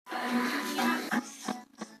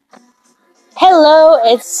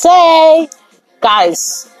it's Say.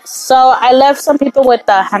 Guys, so I left some people with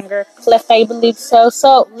the hunger cliff, I believe so.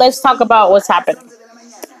 So let's talk about what's happening.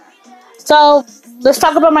 So let's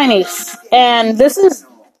talk about my niece. And this is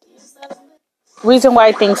reason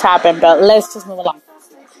why things happen, but let's just move along.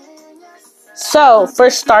 So, for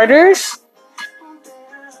starters,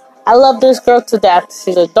 I love this girl to death.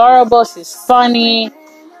 She's adorable, she's funny,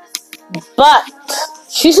 but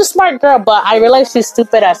she's a smart girl, but I realize she's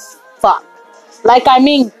stupid as fuck. Like, I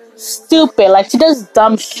mean, stupid. Like, she does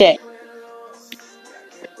dumb shit.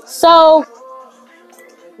 So,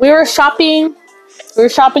 we were shopping. We were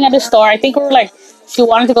shopping at the store. I think we were like, she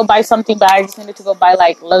wanted to go buy something, but I just needed to go buy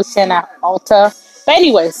like lotion at Ulta. But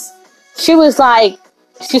anyways, she was like,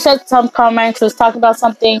 she said some comments. She was talking about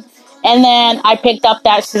something, and then I picked up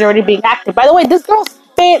that she's already being active. By the way, this girl's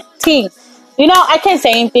 15. You know, I can't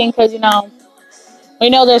say anything because we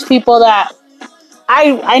know there's people that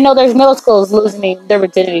I know there's middle schools losing their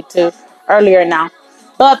virginity to earlier now.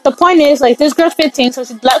 But the point is, like, this girl's 15, so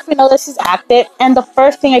she lets me know that she's active. And the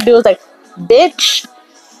first thing I do is like, bitch,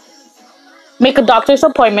 make a doctor's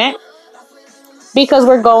appointment because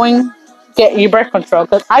we're going get your birth control.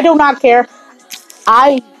 Because I do not care.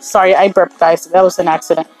 Sorry, I burped, guys. That was an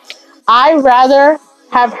accident. I rather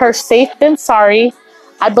have her safe than sorry.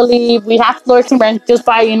 I believe we have to lower some rent just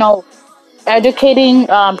by educating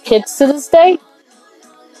kids to this day.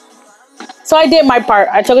 So I did my part.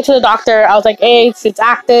 I took it to the doctor. I was like, hey, she's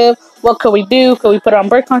active. What could we do? Could we put her on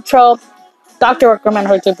birth control? Doctor recommended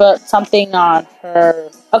her to put something on her.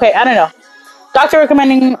 Okay, I don't know. Doctor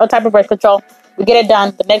recommending a type of birth control. We get it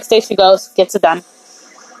done. The next day she goes, gets it done.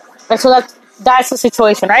 And so that's the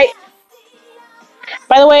situation, right?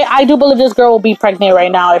 By the way, I do believe this girl will be pregnant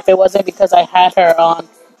right now if it wasn't because I had her on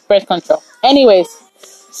birth control. Anyways,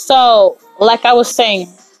 so like I was saying,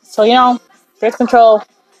 so birth control,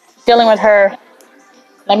 dealing with her.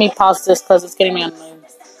 Let me pause this because it's getting me annoying.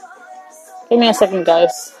 Give me a second,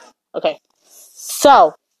 guys. Okay.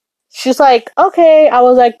 So she's like, okay. I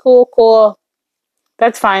was like, cool.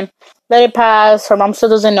 That's fine. Let it pass. Her mom still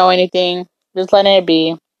doesn't know anything. Just letting it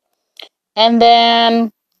be. And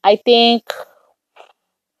then I think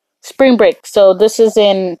spring break. So this is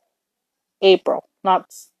in April. Not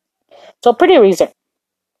so pretty recent.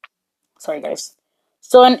 Sorry, guys.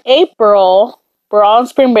 So in April, we're on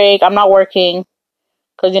spring break. I'm not working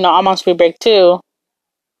because I'm on spring break too.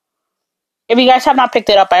 If you guys have not picked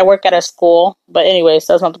it up, I work at a school. But anyways,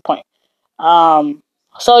 that's not the point.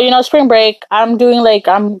 So spring break. I'm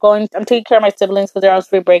taking care of my siblings because they're on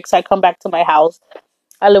spring break. So I come back to my house.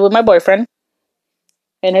 I live with my boyfriend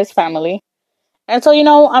and his family. And so,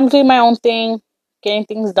 I'm doing my own thing, getting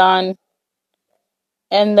things done.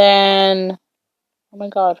 And then, oh my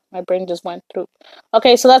God, my brain just went through.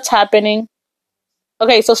 Okay, so that's happening.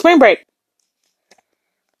 Okay, so spring break.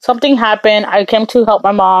 Something happened. I came to help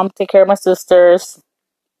my mom take care of my sisters.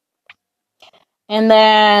 And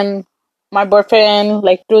then my boyfriend,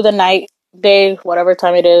 like through the night, day, whatever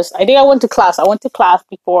time it is. I think I went to class. I went to class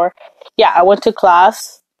before. Yeah, I went to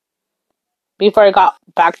class before I got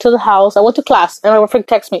back to the house. I went to class and my boyfriend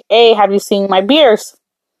texted me, hey, have you seen my beers?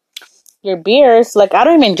 Your beers? Like, I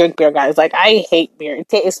don't even drink beer, guys. Like, I hate beer.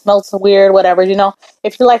 It smells weird, whatever,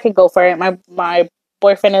 If you like it, go for it. My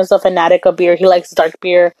boyfriend is a fanatic of beer. He likes dark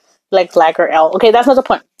beer. He likes lager ale. Okay, that's not the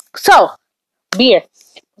point. So, beer.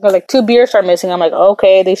 Like, 2 beers are missing. I'm like,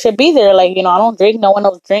 okay, they should be there. Like, I don't drink. No one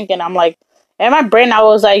else drinking. I'm like, in my brain, I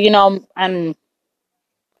was like, and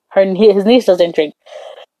his niece doesn't drink.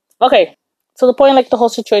 Okay, so the point, like, the whole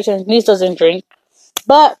situation, his niece doesn't drink.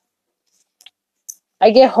 But I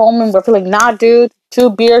get home and we're like, nah, dude, 2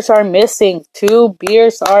 beers are missing. 2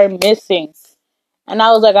 beers are missing. And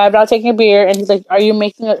I was like, I'm not taking a beer. And he's like, are you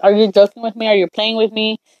joking with me? Are you playing with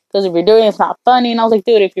me? Because if you're doing it, it's not funny. And I was like,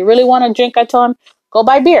 dude, if you really want to drink, I told him, go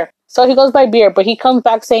buy beer. So he goes buy beer, but he comes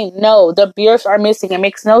back saying, no, the beers are missing. It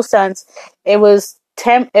makes no sense. It was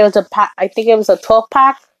a pack. I think it was a 12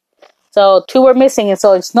 pack. So 2 were missing. And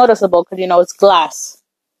so it's noticeable because, it's glass.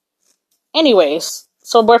 Anyways,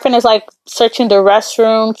 so boyfriend is like searching the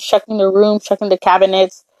restroom, checking the room, checking the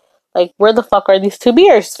cabinets. Like, where the fuck are these 2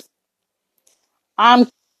 beers? I'm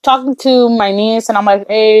talking to my niece and I'm like,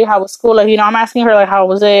 hey, how was school? Like, I'm asking her, like, how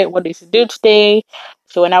was it? What did she do today?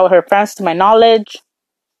 She went out with her friends to my knowledge.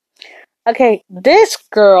 Okay, this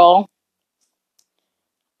girl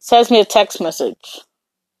sends me a text message.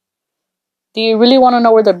 Do you really want to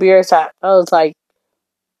know where the beer is at? I was like,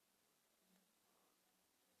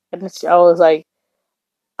 okay,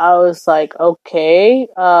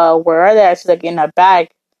 where are they? She's like, in a bag.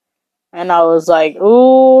 And I was like,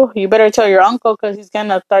 ooh, you better tell your uncle because he's going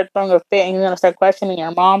to start throwing a fit and he's going to start questioning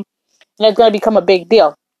your mom. and it's gonna become a big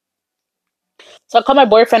deal. So I called my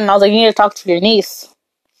boyfriend and I was like, you need to talk to your niece.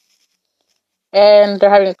 And they're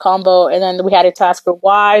having a combo, and then we had to ask her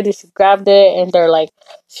why did she grabbed it, and they're like,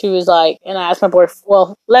 she was like, and I asked my boyfriend,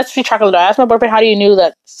 well, let's retrack a little. I asked my boyfriend, how do you knew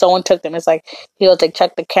that someone took them? It's like, he was like,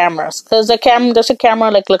 check the cameras, because there's a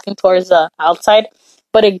camera like looking towards the outside,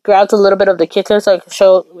 but it grabs a little bit of the kitchen, so it can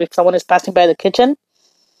show if someone is passing by the kitchen.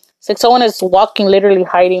 It's like someone is walking, literally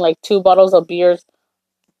hiding like 2 bottles of beers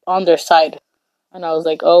on their side, and I was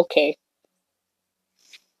like, okay.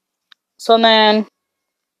 So then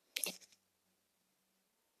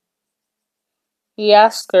he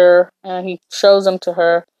asks her, and he shows them to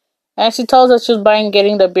her, and she tells us she was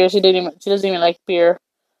getting the beer. She doesn't even like beer,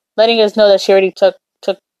 letting us know that she already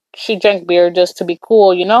she drank beer just to be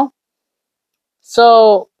cool, you know.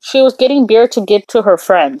 So she was getting beer to get to her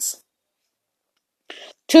friends.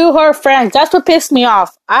 To her friends. That's what pissed me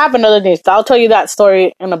off. I have another niece. I'll tell you that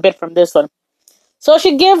story in a bit from this one. So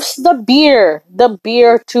she gives the beer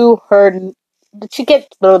to her. She gets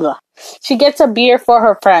blah, blah. She gets a beer for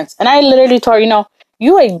her friends, and I literally told her,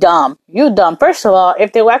 you ain't dumb. You dumb. First of all,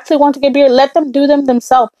 if they actually want to get beer, let them do them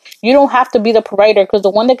themselves. You don't have to be the provider, because the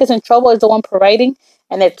one that gets in trouble is the one providing,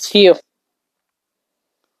 and it's you.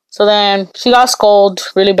 So then she got scolded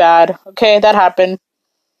really bad. Okay, that happened,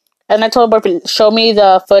 and I told her, show me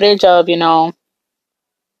the footage of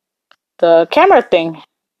the camera thing.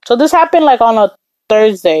 So this happened like on a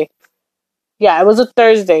Thursday. Yeah, it was a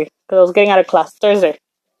Thursday because I was getting out of class. Thursday.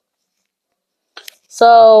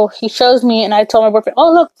 So he shows me, and I told my boyfriend,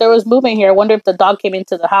 "Oh, look, there was movement here. I wonder if the dog came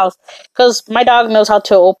into the house, because my dog knows how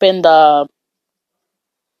to open I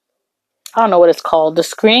don't know what it's called, the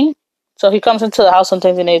screen. So he comes into the house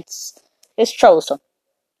sometimes, and it's troublesome.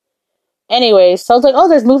 Anyways, so I was like, oh,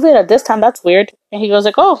 there's movement at this time. That's weird. And he goes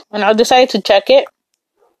like, oh, and I decided to check it.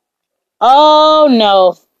 Oh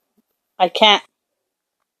no, I can't.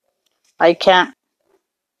 I can't.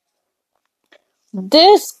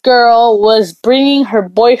 This girl was bringing her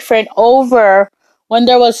boyfriend over when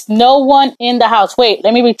there was no one in the house. Wait,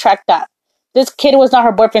 let me retract that. This kid was not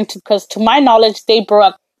her boyfriend because, to my knowledge, they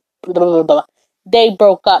broke up. Blah, blah, blah. They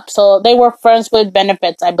broke up. So they were friends with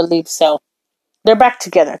benefits, I believe so. They're back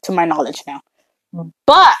together, to my knowledge now.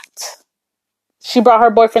 But she brought her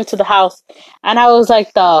boyfriend to the house, and I was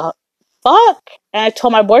like, the fuck? And I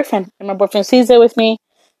told my boyfriend, and my boyfriend sees it with me.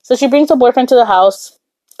 So she brings her boyfriend to the house,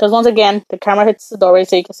 because once again, the camera hits the doorway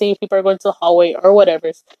so you can see if people are going to the hallway or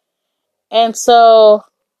whatever. And so,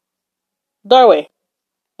 doorway.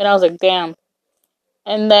 And I was like, damn.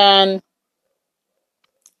 And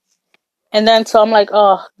so I'm like,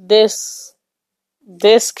 oh, this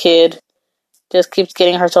kid just keeps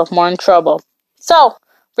getting herself more in trouble. So,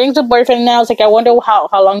 brings the boyfriend, and I was like, I wonder how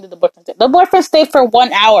long did the boyfriend stay? The boyfriend stayed for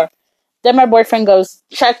 1 hour. Then my boyfriend goes,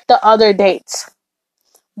 check the other dates.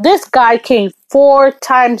 This guy came 4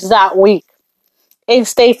 times that week and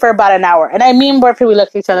stayed for about an hour. And I mean, boyfriend, we look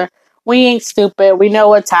at each other. We ain't stupid. We know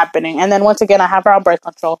what's happening. And then once again, I have her on birth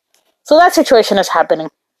control. So that situation is happening.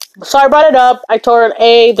 So I brought it up. I told her,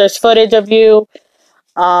 hey, there's footage of you.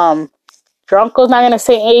 Your uncle's not going to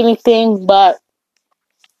say anything, but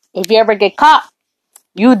if you ever get caught,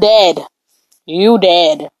 you dead. You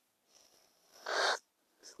dead.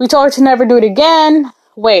 We told her to never do it again.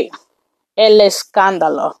 Wait. El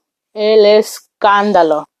escándalo. El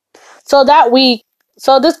escándalo. So that week,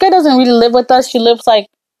 so this girl doesn't really live with us. She lives like,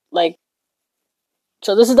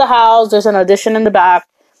 so this is the house. There's an addition in the back,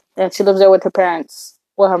 and she lives there with her parents,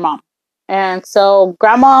 with her mom. And so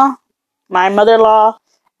grandma, my mother-in-law,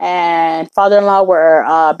 and father-in-law were,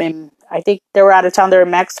 I think they were out of town. They were in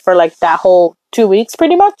Mex for like that whole 2 weeks,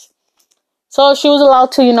 pretty much. So she was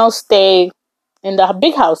allowed to, stay in the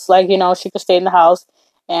big house. Like, she could stay in the house,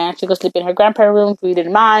 and she could sleep in her grandparents' room. We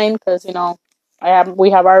didn't mind, because, we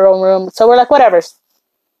have our own room. So we're like, whatever.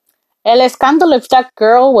 El escándalo, if that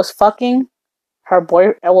girl was fucking her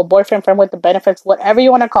boyfriend, friend with the benefits, whatever you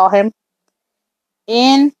want to call him,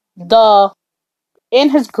 in her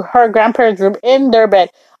grandparents' room, in their bed.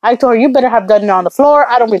 I told her, you better have done it on the floor.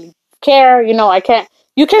 I don't really care. I can't.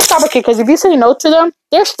 You can't stop a kid, because if you say no to them,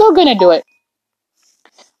 they're still gonna do it.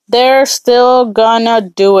 They're still gonna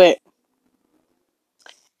do it.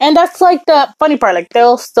 And that's like the funny part. Like,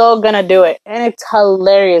 they're still gonna do it. And it's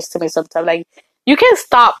hilarious to me sometimes. Like, you can't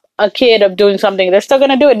stop a kid of doing something. They're still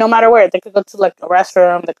gonna do it no matter where. They could go to like a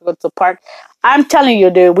restroom. They could go to a park. I'm telling you,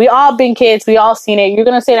 dude. We all been kids. We all seen it. You're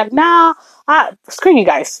gonna say like, nah, screw you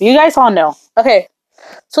guys. You guys all know. Okay.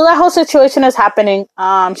 So that whole situation is happening.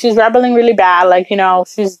 She's rebelling really bad. Like,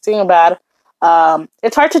 she's doing bad.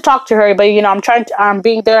 It's hard to talk to her, but I'm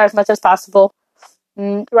being there as much as possible.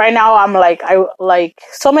 right now I'm like I like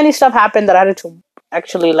so many stuff happened that I had to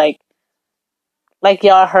actually like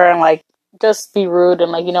yell at her and like just be rude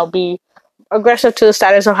and like be aggressive to the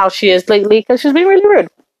status of how she is lately because she's being really rude.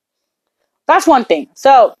 That's one thing.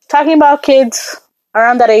 So talking about kids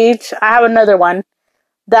around that age, I have another one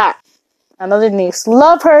that another niece.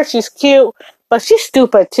 Love her. She's cute, but she's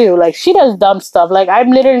stupid too. Like she does dumb stuff. Like I'm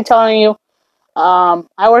literally telling you,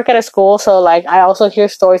 I work at a school, so like I also hear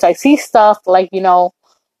stories. I see stuff like.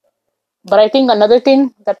 But I think another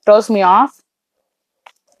thing that throws me off.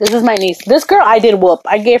 This is my niece. This girl I did whoop.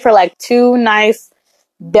 I gave her like two nice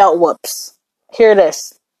belt whoops. Here it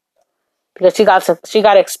is because she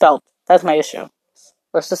got expelled. That's my issue.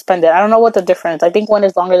 Or suspended. I don't know what the difference. I think one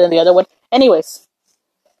is longer than the other one. Anyways,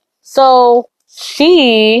 so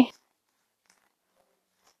she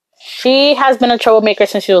has been a troublemaker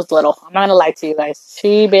since she was little. I'm not gonna lie to you guys.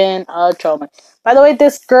 She been a troublemaker. By the way,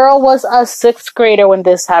 this girl was a sixth grader when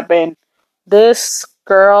this happened. This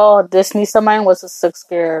girl, this niece of mine, was a sixth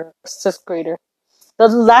grader. The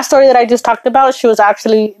last story that I just talked about, she was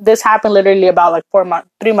actually this happened literally about like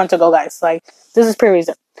 3 months ago, guys. Like this is pretty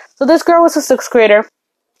recent. So this girl was a sixth grader.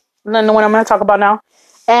 The one I'm gonna talk about now,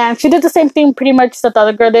 and she did the same thing pretty much that the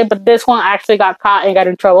other girl did, but this one actually got caught and got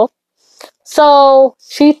in trouble. So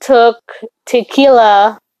she took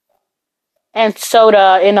tequila and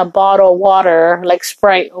soda in a bottle of water, like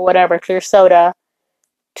Sprite or whatever, clear soda,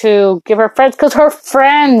 to give her friends because her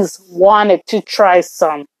friends wanted to try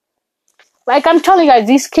some. Like I'm telling you guys,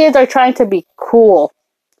 these kids are trying to be cool.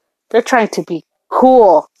 They're trying to be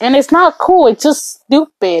cool. And it's not cool, it's just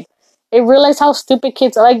stupid. I realize how stupid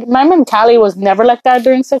kids are. Like, my mentality was never like that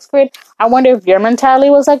during sixth grade. I wonder if your mentality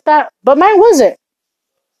was like that. But mine wasn't.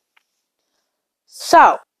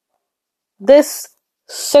 So, this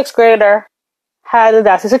sixth grader had the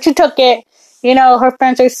audacity. So she took it. Her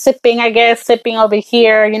friends are sipping, I guess, sipping over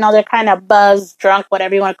here. They're kind of buzzed, drunk,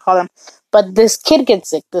 whatever you want to call them. But this kid gets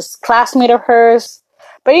sick. This classmate of hers.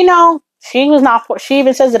 But she was not. She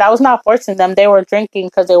even says that I was not forcing them. They were drinking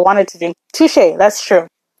because they wanted to drink. Touche. That's true.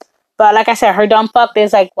 But like I said, her dumb fuck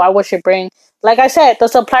is like, why would she bring? Like I said, the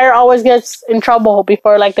supplier always gets in trouble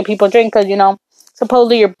before like the people drink because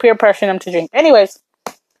supposedly you're peer pressuring them to drink. Anyways,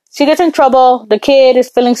 she gets in trouble. The kid is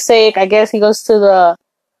feeling sick. I guess he goes to the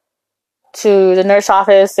nurse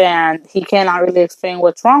office and he cannot really explain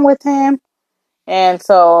what's wrong with him. And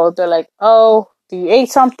so they're like, "Oh, do you ate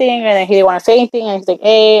something?" And then he didn't want to say anything. And he's like,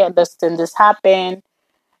 "Hey, and this happened."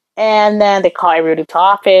 And then they call everybody to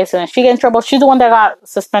office, and then she gets in trouble. She's the one that got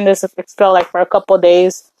suspended, expelled like for a couple of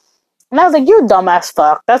days. And I was like, "You're dumb as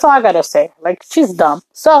fuck." That's all I gotta say. Like, she's dumb.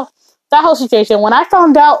 So that whole situation. When I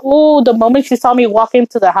found out, the moment she saw me walk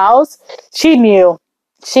into the house, she knew.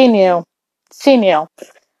 She knew. She knew.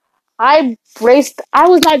 I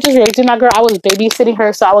was not just raising that girl. I was babysitting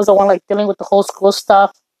her, so I was the one like dealing with the whole school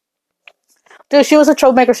stuff. Dude, she was a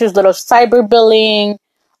troublemaker. She was little cyberbullying,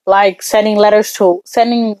 like sending letters to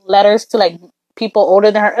like people older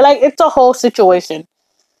than her. Like it's a whole situation.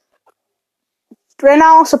 Right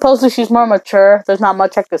now, supposedly she's more mature. There's not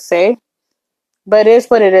much I could say, but it is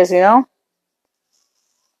what it is.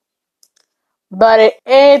 But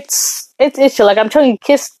it's issue. Like I'm telling you,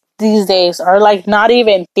 kids these days are like not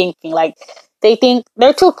even thinking. Like they think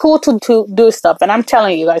they're too cool to do stuff. And I'm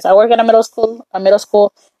telling you guys, I work at a middle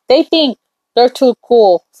school. They think they're too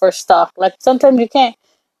cool for stuff. Like sometimes you can't.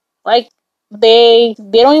 Like they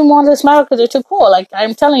don't even want to smile because they're too cool. Like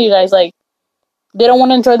I'm telling you guys, like they don't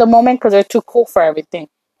want to enjoy the moment because they're too cool for everything.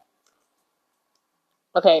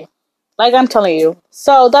 Okay, like I'm telling you.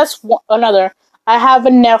 So that's another. I have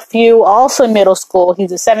a nephew, also in middle school.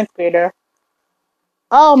 He's a seventh grader.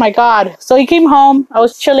 Oh my god! So he came home. I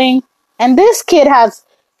was chilling, and this kid has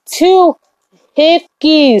two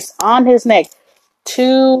hickeys on his neck.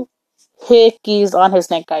 Two hickeys on his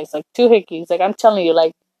neck, guys. Like two hickeys. Like I'm telling you,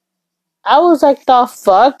 like I was like, the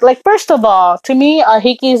fuck? Like, first of all, to me, a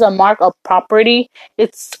hickey is a mark of property.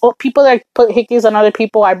 It's people that put hickeys on other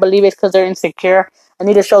people, I believe it's because they're insecure and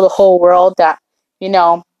need to show the whole world that,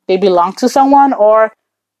 they belong to someone or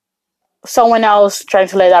someone else trying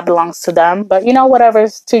to say that belongs to them. But,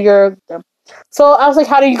 whatever's to your. So I was like,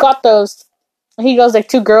 how do you got those? And he goes, like,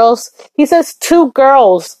 two girls. He says two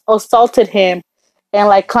girls assaulted him and,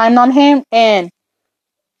 like, climbed on him and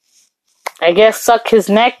I guess sucked his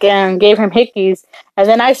neck and gave him hickeys. And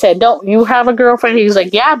then I said, "Don't you have a girlfriend?" He was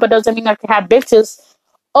like, "Yeah, but doesn't mean I can have bitches."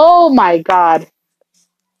 Oh my god.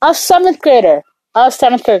 A seventh grader,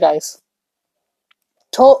 guys,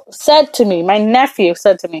 said to me, my nephew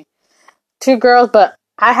said to me, two girls, but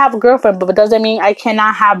I have a girlfriend, but doesn't mean I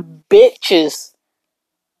cannot have bitches.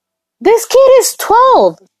 This kid is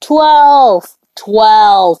 12. 12.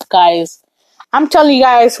 12, guys. I'm telling you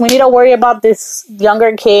guys, we need to worry about this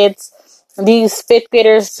younger kids, these fifth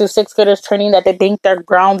graders to sixth graders turning that they think they're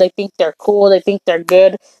ground, they think they're cool, they think they're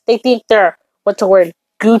good, they think they're, what's the word,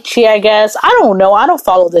 Gucci, I guess. I don't know. I don't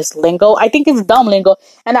follow this lingo. I think it's dumb lingo.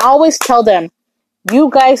 And I always tell them,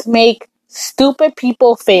 you guys make stupid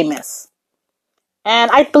people famous.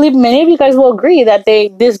 And I believe many of you guys will agree that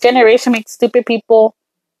this generation makes stupid people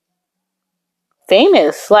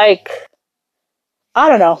famous. Like, I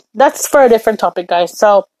don't know. That's for a different topic, guys.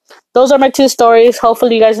 So those are my two stories.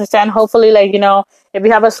 Hopefully you guys understand. Hopefully, like, if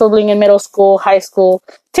you have a sibling in middle school, high school,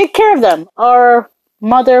 take care of them. Or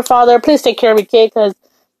mother, father, please take care of your kid, because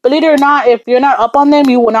believe it or not, if you're not up on them,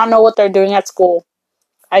 you will not know what they're doing at school.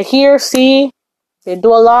 I hear, see, they do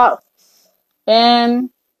a lot. And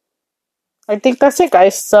I think that's it,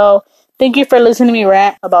 guys. So thank you for listening to me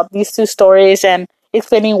rant about these two stories and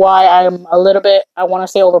explaining why I'm a little bit, I want to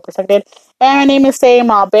say, overprotected. And my name is Say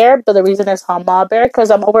Ma Bear, but the reason is Ma Bear because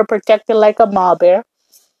I'm overprotected like a Ma Bear.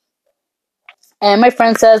 And my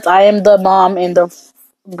friend says I am the mom in the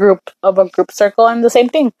group of a group circle, and the same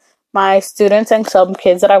thing. My students and some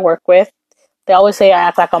kids that I work with, they always say I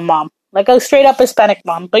act like a mom, like a straight up Hispanic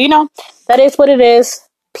mom. But that is what it is.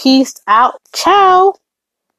 Peace out. Ciao.